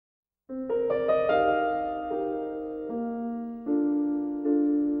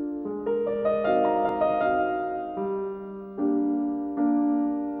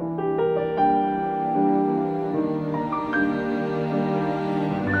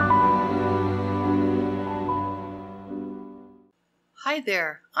Hi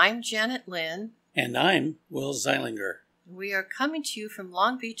there, I'm Janet Lynn. And I'm Will Zeilinger. We are coming to you from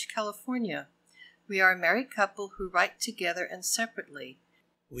Long Beach, California. We are a married couple who write together and separately.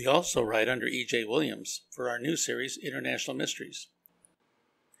 We also write under E.J. Williams for our new series, International Mysteries.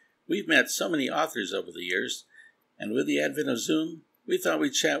 We've met so many authors over the years, and with the advent of Zoom, we thought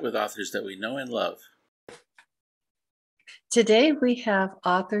we'd chat with authors that we know and love. Today we have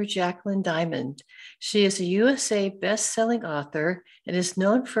author Jacqueline Diamond. She is a USA best-selling author and is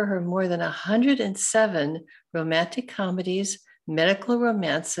known for her more than 107 romantic comedies, medical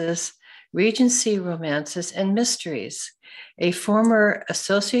romances, Regency romances, and mysteries. A former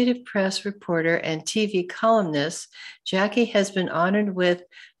Associated Press reporter and TV columnist, Jackie has been honored with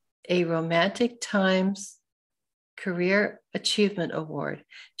a Romantic Times Career Achievement Award.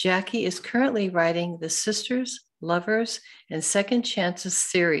 Jackie is currently writing the Sisters, Lovers, and Second Chances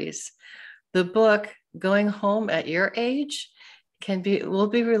series. The book, Going Home at Your Age, will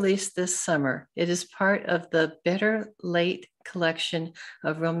be released this summer. It is part of the Better Late collection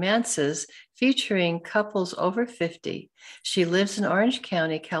of romances featuring couples over 50. She lives in Orange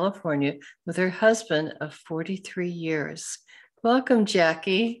County, California, with her husband of 43 years. Welcome,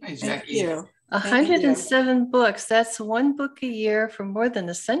 Jackie. Hi, Jackie. Thank you. 107 books. That's one book a year for more than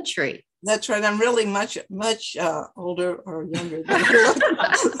a century. That's right. I'm really much older or younger than you.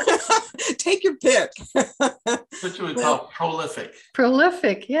 Take your pick. What you would call prolific.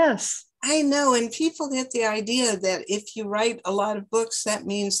 Prolific, yes. I know. And people get the idea that if you write a lot of books, that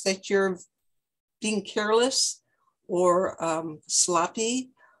means that you're being careless or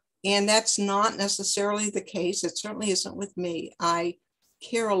sloppy. And that's not necessarily the case. It certainly isn't with me. I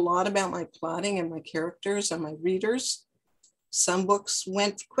care a lot about my plotting and my characters and my readers. Some books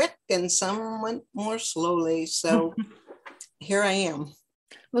went quick and some went more slowly. So here I am.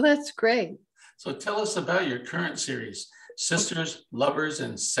 Well, that's great. So tell us about your current series, Sisters, Lovers,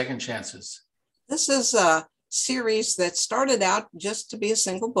 and Second Chances. This is a series that started out just to be a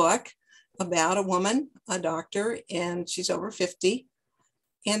single book about a woman, a doctor, and she's over 50.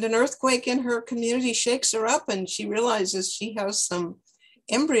 And an earthquake in her community shakes her up and she realizes she has some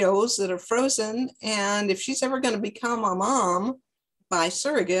embryos that are frozen. And if she's ever going to become a mom by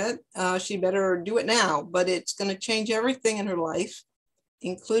surrogate, she better do it now. But it's going to change everything in her life,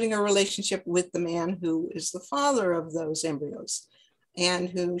 including her relationship with the man who is the father of those embryos and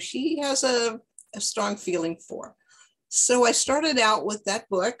who she has a strong feeling for. So I started out with that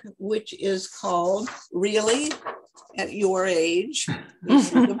book, which is called Really at Your Age. This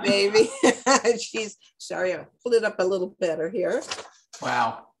is the baby. Sorry, I pulled it up a little better here.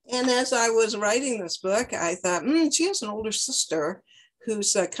 Wow. And as I was writing this book, I thought, she has an older sister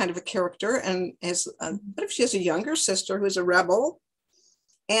who's kind of a character. And what if she has a younger sister who's a rebel?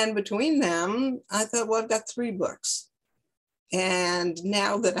 And between them, I thought, well, I've got 3 books. And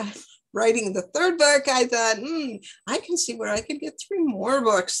now that I'm writing the 3rd book, I thought, I can see where I could get 3 more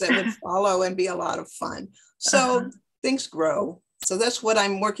books that would follow and be a lot of fun. So things grow. So that's what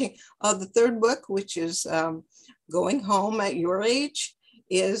I'm working on. The 3rd book, which is Going Home at Your Age,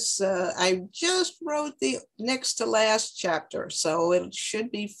 is I just wrote the next to last chapter. So it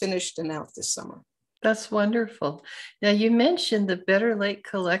should be finished and out this summer. That's wonderful. Now, you mentioned the Better Late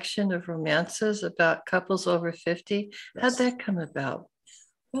collection of romances about couples over 50. How'd that come about?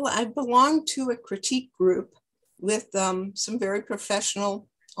 Well, I belong to a critique group with some very professional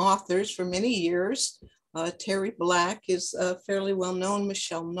authors for many years. Terry Black is fairly well known,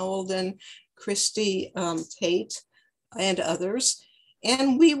 Michelle Nolden, Christy Tate, and others.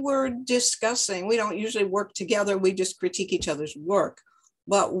 And we were discussing, we don't usually work together, we just critique each other's work.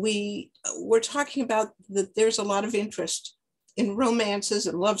 But we were talking about that there's a lot of interest in romances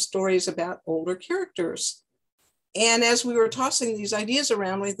and love stories about older characters. And as we were tossing these ideas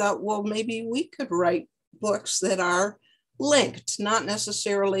around, we thought, well, maybe we could write books that are linked, not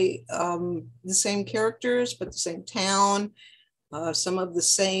necessarily the same characters, but the same town, some of the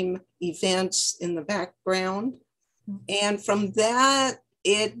same events in the background. And from that,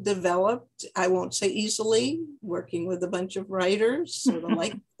 it developed, I won't say easily, working with a bunch of writers, sort of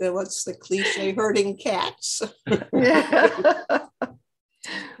like what's the cliche, herding cats. A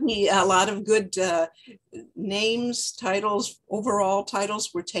lot of good names, titles, overall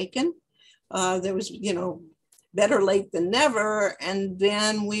titles were taken. There was, Better Late Than Never. And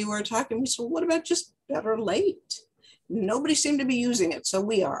then we were talking, so what about just Better Late? Nobody seemed to be using it, so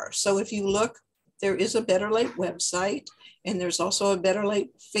we are. So if you look, there is a Better Late website, and there's also a Better Late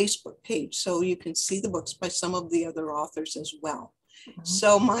Facebook page, so you can see the books by some of the other authors as well. Mm-hmm.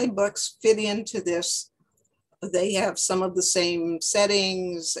 So my books fit into this. They have some of the same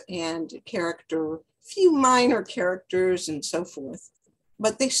settings and character few minor characters and so forth,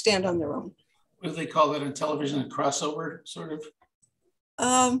 but they stand on their own. What do they call that in television? A crossover, sort of?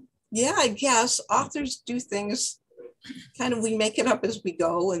 Yeah, I guess authors do things kind of, we make it up as we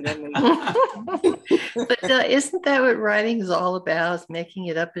go, and then we. But isn't that what writing is all about, is making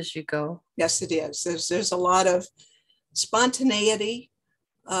it up as you go? Yes, it is. There's a lot of spontaneity.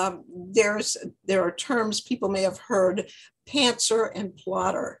 There are terms people may have heard: pantser and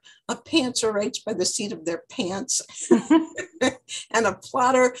plotter. A pantser writes by the seat of their pants, and a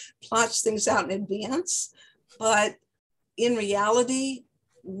plotter plots things out in advance. But in reality,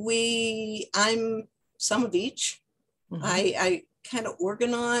 I'm some of each. Mm-hmm. I kind of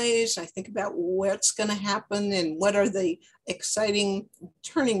organize. I think about what's going to happen and what are the exciting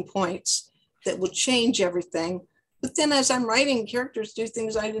turning points that will change everything. But then as I'm writing, characters do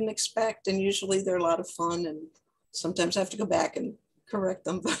things I didn't expect, and usually they're a lot of fun, and sometimes I have to go back and correct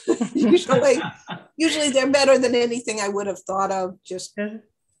them. But usually they're better than anything I would have thought of, just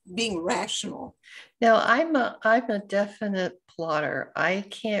being rational. Now, I'm a definite plotter. I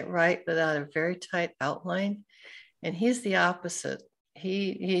can't write without a very tight outline, and he's the opposite.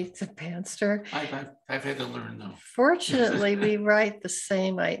 He's a pantser. I've had to learn, though. Fortunately, we write the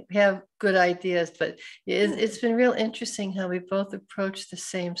same. I have good ideas, but it's been real interesting how we both approach the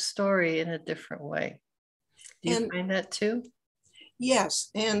same story in a different way. Do you find that too? Yes,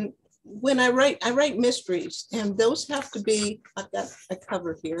 and when I write mysteries, and those have to be, I've got a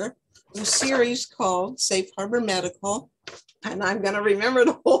cover here, a series called Safe Harbor Medical, and I'm going to remember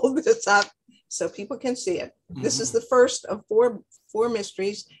to hold this up so people can see it. Mm-hmm. This is the first of four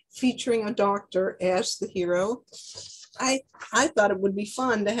mysteries featuring a doctor as the hero. I thought it would be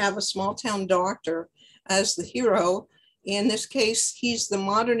fun to have a small town doctor as the hero. In this case, he's the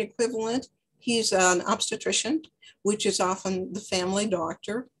modern equivalent. He's an obstetrician, which is often the family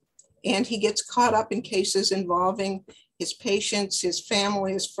doctor. And he gets caught up in cases involving his patients, his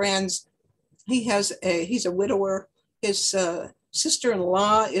family, his friends. He's a widower. His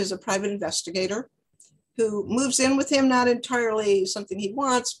sister-in-law is a private investigator who moves in with him, not entirely something he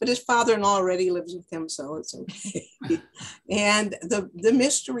wants, but his father-in-law already lives with him, so it's okay. And the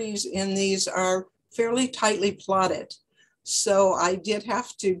mysteries in these are fairly tightly plotted. So I did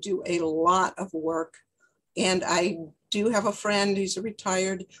have to do a lot of work. And I do have a friend, he's a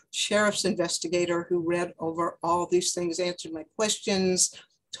retired sheriff's investigator who read over all these things, answered my questions,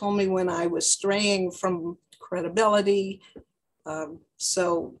 told me when I was straying from credibility.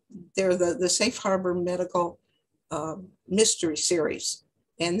 So they're the Safe Harbor Medical mystery series.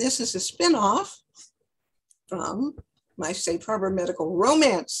 And this is a spinoff from my Safe Harbor Medical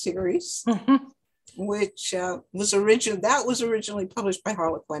romance series, which was originally published by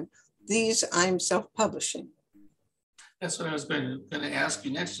Harlequin. These I'm self-publishing. That's what I was going to ask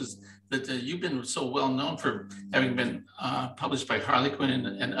you next, is that you've been so well known for having been published by Harlequin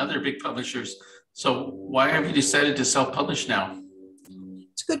and other big publishers. So why have you decided to self-publish now?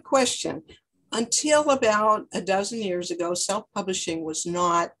 It's a good question. Until about a dozen years ago, self-publishing was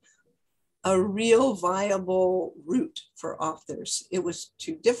not a real viable route for authors. It was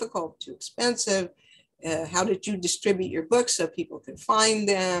too difficult, too expensive. How did you distribute your books so people could find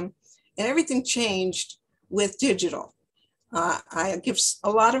them? And everything changed with digital. I give a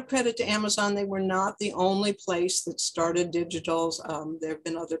lot of credit to Amazon. They were not the only place that started digitals. There have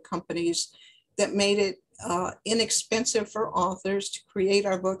been other companies that made it inexpensive for authors to create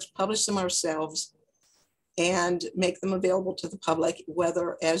our books, publish them ourselves, and make them available to the public,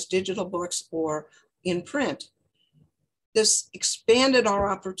 whether as digital books or in print. This expanded our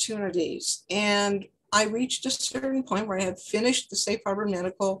opportunities. And I reached a certain point where I had finished the Safe Harbor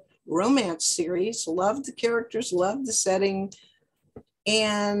Medical romance series, loved the characters, loved the setting,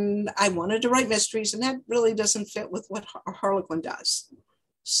 and I wanted to write mysteries, and that really doesn't fit with what Harlequin does.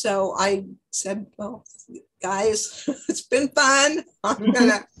 So I said, well, guys, it's been fun. I'm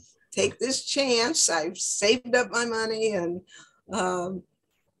gonna take this chance. I've saved up my money and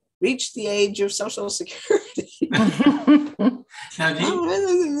reached the age of Social Security. Admit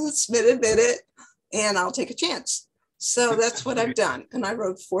it, and I'll take a chance. So that's what I've done. And I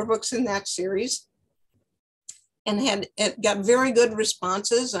wrote 4 books in that series and got very good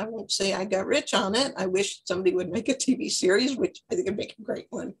responses. I won't say I got rich on it. I wish somebody would make a TV series, which I think would make a great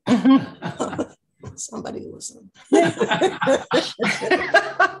one. Somebody listen.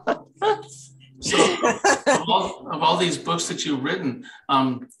 So of all these books that you've written,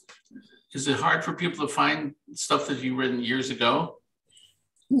 is it hard for people to find stuff that you've written years ago?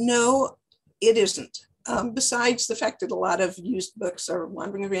 No, it isn't. Besides the fact that a lot of used books are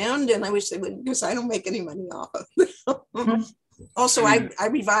wandering around, and I wish they wouldn't, because I don't make any money off of them. Also, I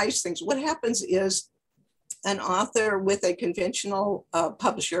revise things. What happens is an author with a conventional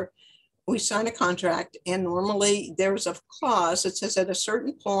publisher, we sign a contract, and normally there's a clause that says at a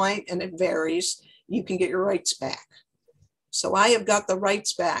certain point, and it varies, you can get your rights back. So I have got the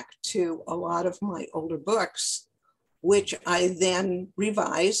rights back to a lot of my older books, which I then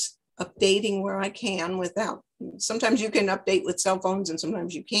revise, updating where I can without, sometimes you can update with cell phones and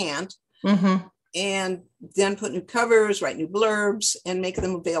sometimes you can't. Mm-hmm. And then put new covers, write new blurbs, and make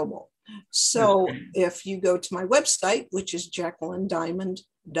them available. So if you go to my website, which is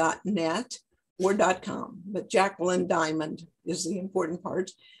jacquelinediamond.net or .com, but Jacqueline Diamond is the important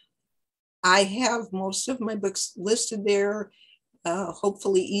part. I have most of my books listed there,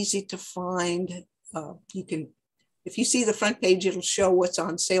 hopefully easy to find. You can, if you see the front page, it'll show what's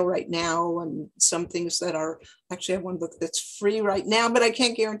on sale right now and some things that are, actually I have one book that's free right now, but I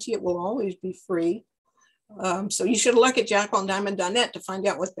can't guarantee it will always be free. So you should look at jacquelinediamond.net to find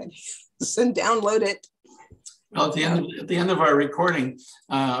out what that is and download it. Well, at the end of our recording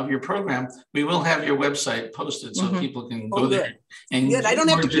of your program, we will have your website posted so people can go there. And good. I don't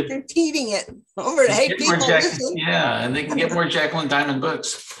have to keep repeating it over to, hey, people, listen. Yeah, and they can get more Jacqueline Diamond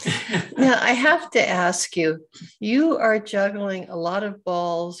books. Now, I have to ask you, you are juggling a lot of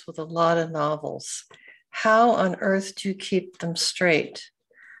balls with a lot of novels. How on earth do you keep them straight?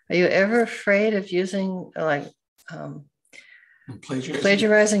 Are you ever afraid of using, like,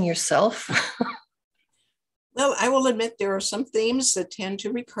 plagiarizing yourself? Well, I will admit there are some themes that tend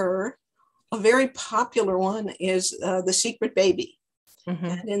to recur. A very popular one is The Secret Baby. Mm-hmm.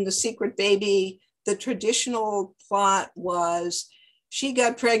 And in The Secret Baby, the traditional plot was she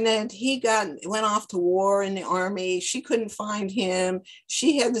got pregnant, he went off to war in the army, she couldn't find him,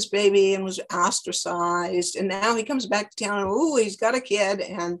 she had this baby and was ostracized, and now he comes back to town and he's got a kid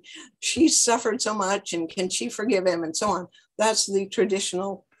and she suffered so much and can she forgive him, and so on. That's the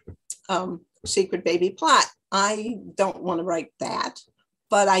traditional Secret Baby plot. I don't want to write that,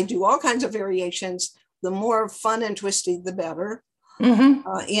 but I do all kinds of variations. The more fun and twisty, the better. Mm-hmm.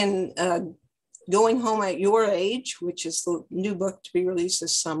 In Going Home at Your Age, which is the new book to be released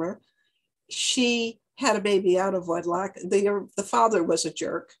this summer, she had a baby out of wedlock. The father was a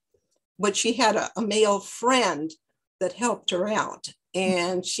jerk, but she had a male friend that helped her out,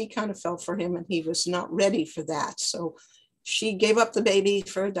 and she kind of fell for him and he was not ready for that. So she gave up the baby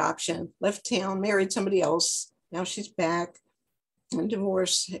for adoption, left town, married somebody else. Now she's back and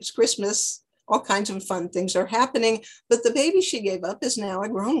divorced. It's Christmas. All kinds of fun things are happening. But the baby she gave up is now a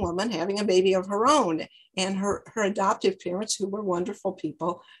grown woman having a baby of her own. And her adoptive parents, who were wonderful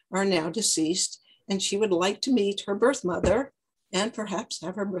people, are now deceased. And she would like to meet her birth mother and perhaps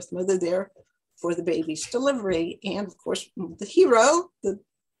have her birth mother there for the baby's delivery. And of course, the hero, the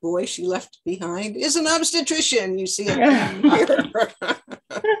boy she left behind, is an obstetrician. You see it here.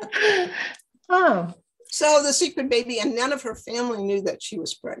 Oh. So The Secret Baby, and none of her family knew that she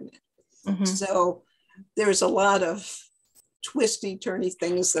was pregnant. Mm-hmm. So there's a lot of twisty, turny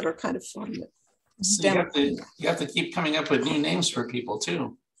things that are kind of fun. You have to keep coming up with new names for people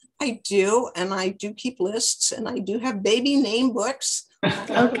too. I do, and I do keep lists, and I do have baby name books.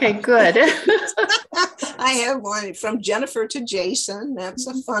 Okay, good. I have one from Jennifer to Jason. That's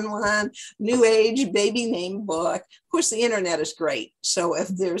a fun one. New Age baby name book. Of course, the internet is great. So if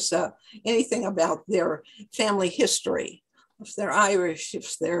there's anything about their family history, if they're Irish,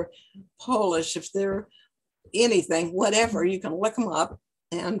 if they're Polish, if they're anything, whatever, you can look them up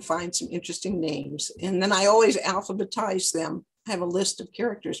and find some interesting names. And then I always alphabetize them. I have a list of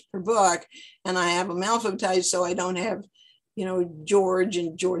characters per book, and I have them alphabetized so I don't have, George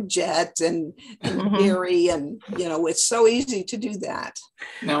and Georgette and Barry, and, it's so easy to do that.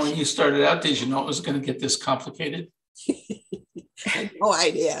 Now, when you started out, did you know it was going to get this complicated? No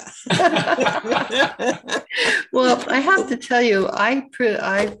idea. Well, I have to tell you, I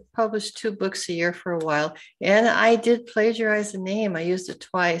published 2 books a year for a while, and I did plagiarize the name. I used it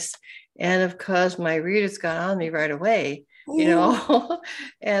twice, and of course, my readers got on me right away.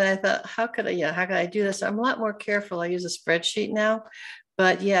 And I thought, how could I do this? I'm a lot more careful. I use a spreadsheet now,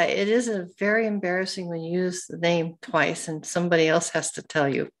 but yeah, it is very embarrassing when you use the name twice and somebody else has to tell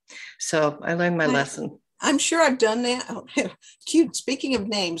you. So I learned my lesson. I'm sure I've done that. Cute. Speaking of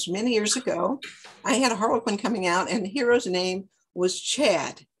names, many years ago, I had a Harlequin coming out and the hero's name was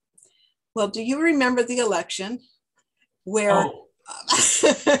Chad. Well, do you remember the election where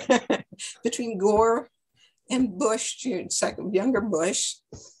between Gore and Bush, younger Bush,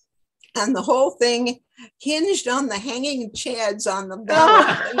 and the whole thing hinged on the hanging Chads on the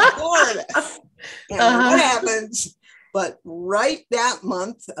ballot in Florida. And what happens? But right that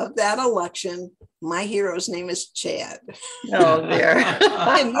month of that election, my hero's name is Chad. Oh, there.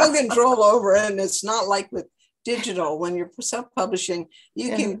 I had no control over it. And it's not like with digital, when you're self-publishing,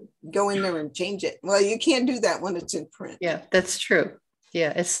 you can go in there and change it. Well, you can't do that when it's in print. Yeah, that's true.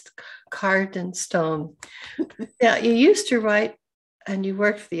 Yeah, it's carved in stone. Yeah, you used to write and you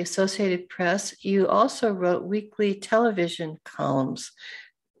worked for the Associated Press. You also wrote weekly television columns.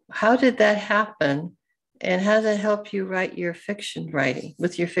 How did that happen? And how did that help you write your fiction writing,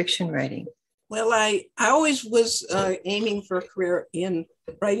 with your fiction writing? Well, I always was aiming for a career in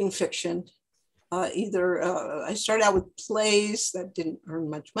writing fiction. I started out with plays that didn't earn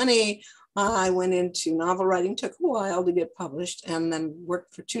much money. I went into novel writing, took a while to get published, and then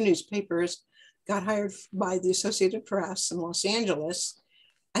worked for 2 newspapers, got hired by the Associated Press in Los Angeles.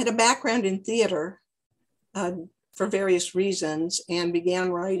 I had a background in theater for various reasons and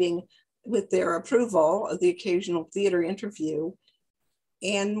began writing with their approval of the occasional theater interview.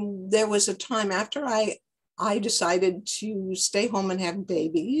 And there was a time after I decided to stay home and have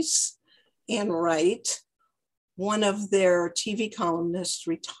babies and write. One of their TV columnists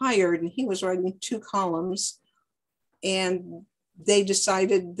retired and he was writing 2 columns, and they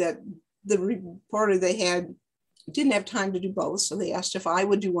decided that the reporter they had didn't have time to do both. So they asked if I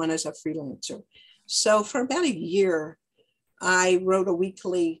would do one as a freelancer. So for about a year, I wrote a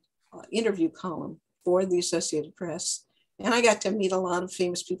weekly interview column for the Associated Press. And I got to meet a lot of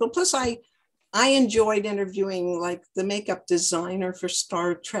famous people. Plus I enjoyed interviewing like the makeup designer for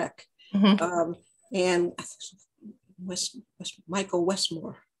Star Trek. And Michael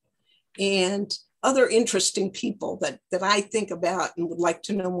Westmore, and other interesting people that I think about and would like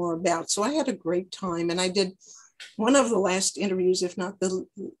to know more about. So I had a great time, and I did one of the last interviews, if not the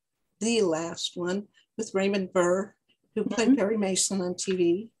last one, with Raymond Burr, who played Perry Mason on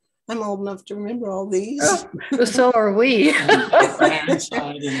TV. I'm old enough to remember all these. Oh, so are we. Yeah,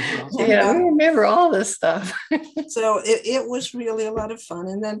 we remember all this stuff. So it was really a lot of fun.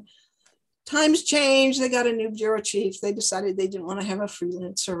 And then times changed. They got a new bureau chief. They decided they didn't want to have a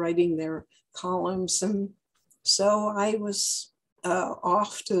freelancer writing their columns. And so I was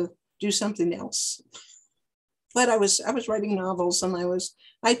off to do something else. But I was writing novels, and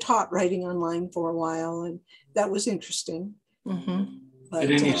I taught writing online for a while, and that was interesting. But,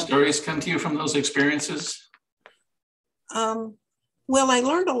 did any stories come to you from those experiences? Well, I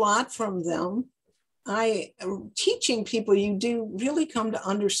learned a lot from them. Teaching people, you do really come to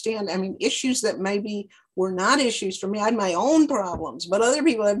understand, I mean, issues that maybe were not issues for me. I had my own problems, but other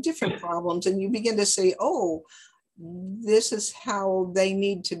people have different problems. And you begin to say, oh, this is how they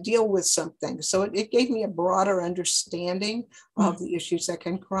need to deal with something. So it gave me a broader understanding of the issues that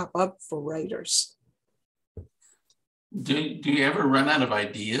can crop up for writers. Do you ever run out of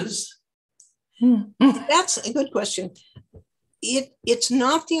ideas? That's a good question. It's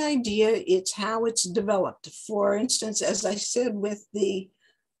not the idea, it's how it's developed. For instance, as I said with the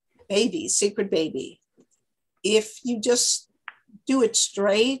baby, Secret Baby, if you just do it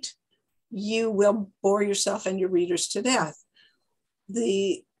straight, you will bore yourself and your readers to death.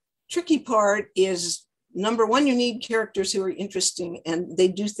 The tricky part is, number one, you need characters who are interesting and they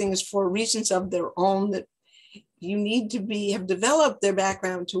do things for reasons of their own, that you need to have developed their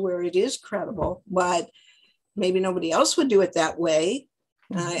background to where it is credible, but maybe nobody else would do it that way.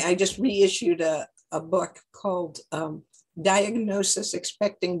 I just reissued a book called Diagnosis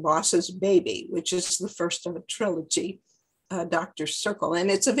Expecting Boss's Baby, which is the first of a trilogy, Dr. Circle.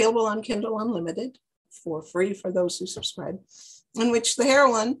 And it's available on Kindle Unlimited for free for those who subscribe, in which the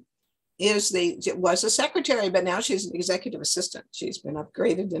heroine was a secretary, but now she's an executive assistant. She's been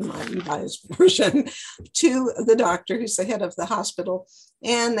upgraded in my revised version to the doctor who's the head of the hospital.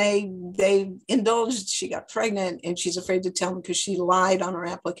 And they indulged, she got pregnant and she's afraid to tell him because she lied on her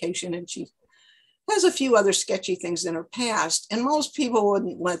application, and she has a few other sketchy things in her past. And most people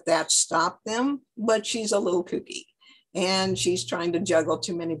wouldn't let that stop them, but she's a little kooky and she's trying to juggle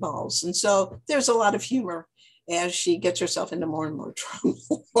too many balls. And so there's a lot of humor as she gets herself into more and more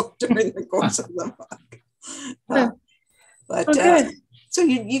trouble during the course of the book. So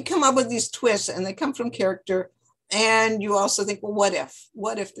you come up with these twists, and they come from character, and you also think, well,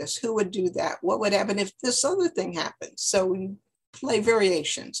 what if this, who would do that? What would happen if this other thing happens? So we play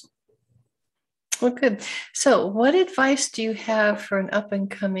variations. Well, good. So what advice do you have for an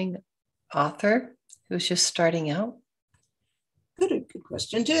up-and-coming author who's just starting out? Good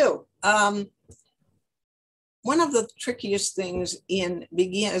question too. One of the trickiest things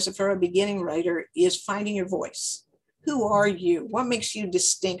for a beginning writer is finding your voice. Who are you? What makes you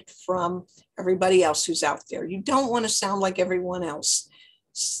distinct from everybody else who's out there? You don't want to sound like everyone else.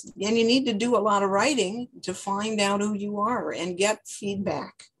 And you need to do a lot of writing to find out who you are and get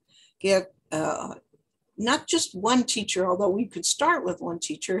feedback. Get not just one teacher, although we could start with one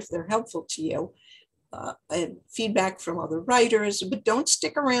teacher if they're helpful to you, and feedback from other writers, but don't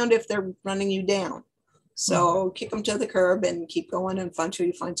stick around if they're running you down. So kick them to the curb and keep going until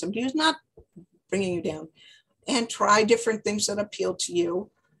you find somebody who's not bringing you down, and try different things that appeal to you.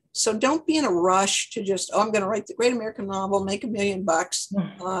 So don't be in a rush to just, I'm going to write the great American novel, make $1 million,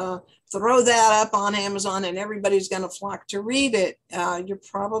 throw that up on Amazon and everybody's going to flock to read it. You're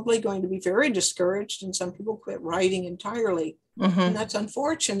probably going to be very discouraged, and some people quit writing entirely. And that's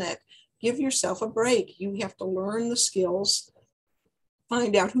unfortunate. Give yourself a break. You have to learn the skills,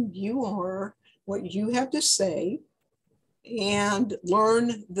 find out who you are, what you have to say, and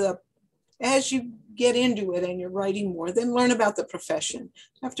learn as you get into it and you're writing more, then learn about the profession.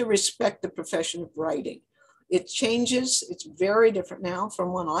 You have to respect the profession of writing. It changes. It's very different now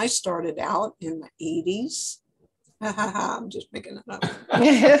from when I started out in the 80s. I'm just making it up.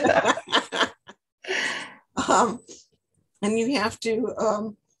 And you have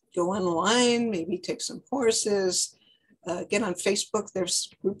to go online, maybe take some courses, get on Facebook. There's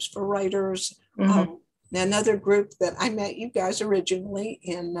groups for writers. Another group that I met you guys originally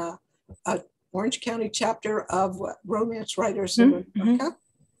in Orange County chapter of Romance Writers in America.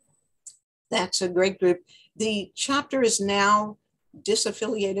 That's a great group. The chapter is now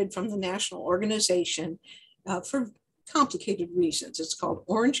disaffiliated from the national organization for complicated reasons. It's called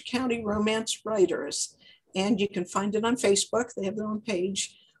Orange County Romance Writers, and you can find it on Facebook. They have their own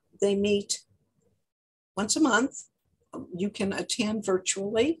page. They meet once a month. You can attend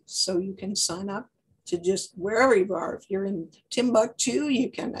virtually, so you can sign up to just wherever you are. If you're in Timbuktu,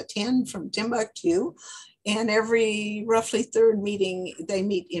 you can attend from Timbuktu. And every roughly third meeting, they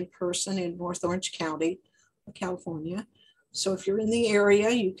meet in person in North Orange County, California. So if you're in the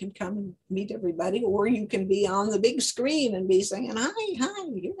area, you can come and meet everybody, or you can be on the big screen and be saying, hi,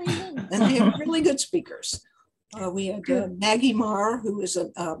 here I am. And they have really good speakers. We had Maggie Marr, who is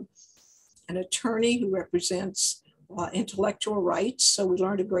an attorney who represents intellectual rights. So we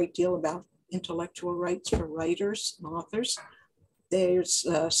learned a great deal about intellectual rights for writers and authors. There's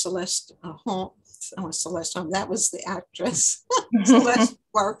Celeste Holmes. Celeste Holmes, that was the actress. Celeste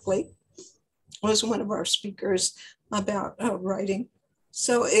Barkley was one of our speakers about writing.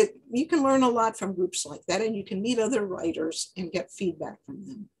 So you can learn a lot from groups like that, and you can meet other writers and get feedback from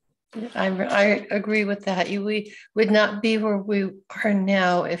them. I agree with that. We would not be where we are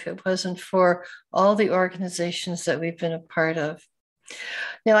now if it wasn't for all the organizations that we've been a part of.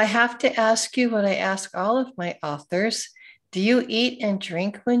 Now, I have to ask you what I ask all of my authors. Do you eat and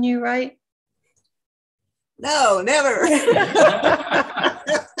drink when you write? No, never.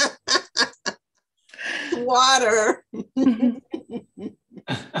 Water.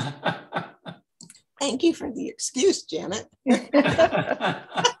 Thank you for the excuse, Janet. The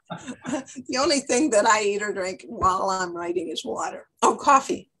only thing that I eat or drink while I'm writing is water. Oh,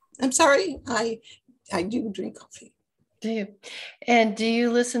 coffee. I'm sorry. I do drink coffee. Do you? And do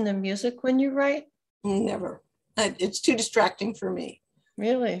you listen to music when you write? Never. It's too distracting for me.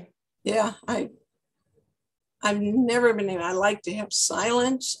 Really? Yeah. I've never been able. I like to have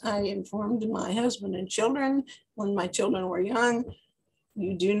silence. I informed my husband and children when my children were young.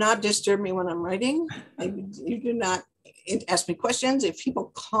 You do not disturb me when I'm writing. You do not ask me questions. If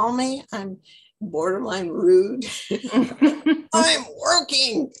people call me, I'm borderline rude. I'm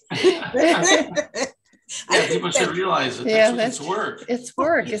working. Yeah, people should realize that it's work. It's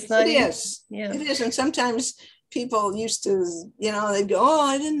work. It's not. It is. Yeah. It is. And sometimes people used to, they'd go, "Oh,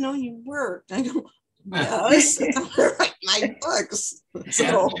 I didn't know you worked." I go, "Yes, I write my books."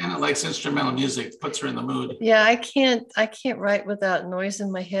 So. Anna likes instrumental music, puts her in the mood. Yeah, I can't write without noise in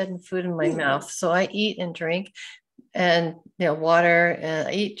my head and food in my mouth. So I eat and drink, and water, and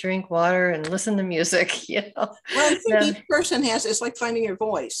I eat, drink, water, and listen to music. Well, I think each person has. It's like finding your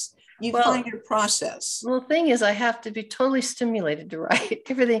voice. You find your process. Well, the thing is, I have to be totally stimulated to write.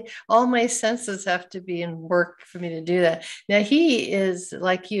 Everything, all my senses have to be in work for me to do that. Now, he is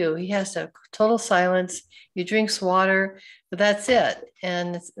like you. He has to have total silence. He drinks water, but that's it.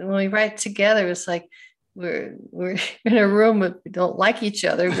 And when we write together, it's like we're in a room, but we don't like each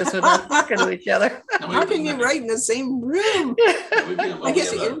other because we're not talking to each other. How can you write in the same room? I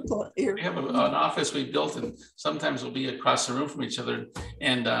guess we have an office we built, and sometimes we'll be across the room from each other.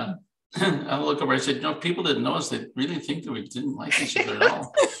 And I'll look over. I said, people didn't know us. They really think that we didn't like each other at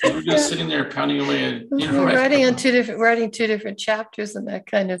all. We were just sitting there pounding away. We're writing two different chapters and that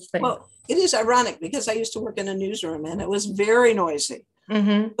kind of thing. Well, it is ironic because I used to work in a newsroom and it was very noisy,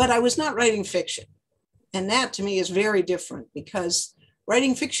 but I was not writing fiction. And that to me is very different because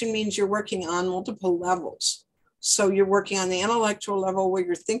writing fiction means you're working on multiple levels. So you're working on the intellectual level where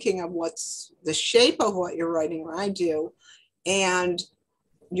you're thinking of what's the shape of what you're writing, or I do. And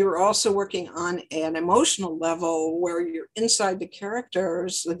you're also working on an emotional level where you're inside the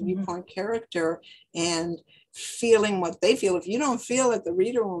characters, the viewpoint character, and feeling what they feel. If you don't feel it, the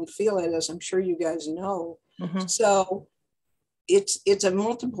reader won't feel it, as I'm sure you guys know. So it's a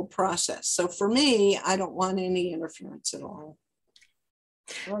multiple process. So for me, I don't want any interference at all.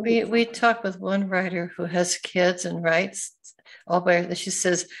 We talked with one writer who has kids and writes all by. She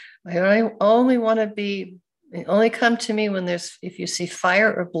says, I only want to be. Only come to me when if you see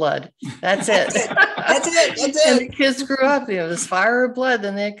fire or blood. That's it. That's it. And the kids grew up, there's fire or blood,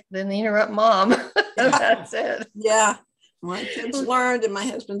 then they interrupt mom. That's it. Yeah. My kids learned, and my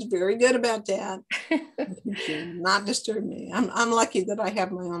husband's very good about that. Do not disturb me. I'm lucky that I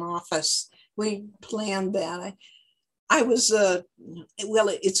have my own office. We planned that. I was, well,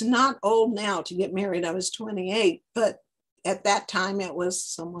 it's not old now to get married. I was 28, but at that time it was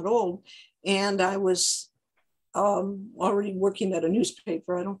somewhat old. And I was already working at a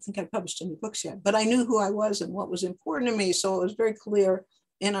newspaper. I don't think I published any books yet, but I knew who I was and what was important to me. So it was very clear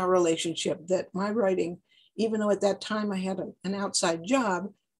in our relationship that my writing, even though at that time I had an outside job,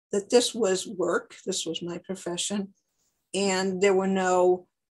 that this was work, this was my profession. And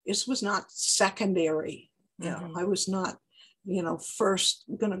this was not secondary. I was not, first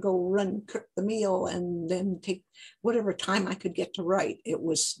going to go cook the meal and then take whatever time I could get to write.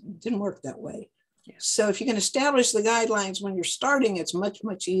 Didn't work that way. Yeah. So if you can establish the guidelines when you're starting, it's much,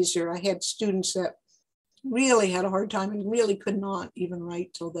 much easier. I had students that really had a hard time and really could not even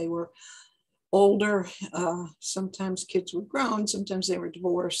write till they were older. Sometimes kids were grown, sometimes they were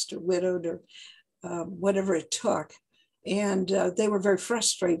divorced or widowed or whatever it took. And they were very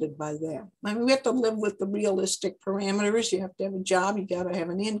frustrated by that. I mean, we have to live with the realistic parameters. You have to have a job, you got to have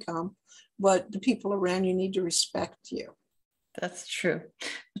an income, but the people around you need to respect you. That's true.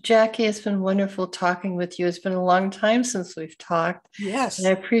 Jackie, it's been wonderful talking with you. It's been a long time since we've talked. Yes. And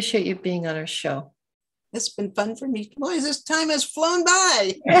I appreciate you being on our show. It's been fun for me. Boy, this time has flown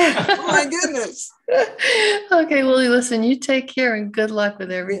by. Oh my goodness. Okay, well, listen, you take care and good luck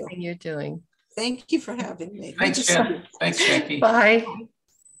with everything you're doing. Thank you for having me. Thanks, Jackie. Thanks, Jackie. Bye.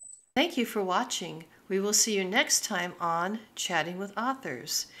 Thank you for watching. We will see you next time on Chatting with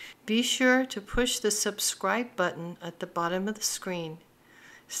Authors. Be sure to push the subscribe button at the bottom of the screen.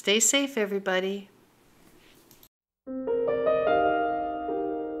 Stay safe, everybody.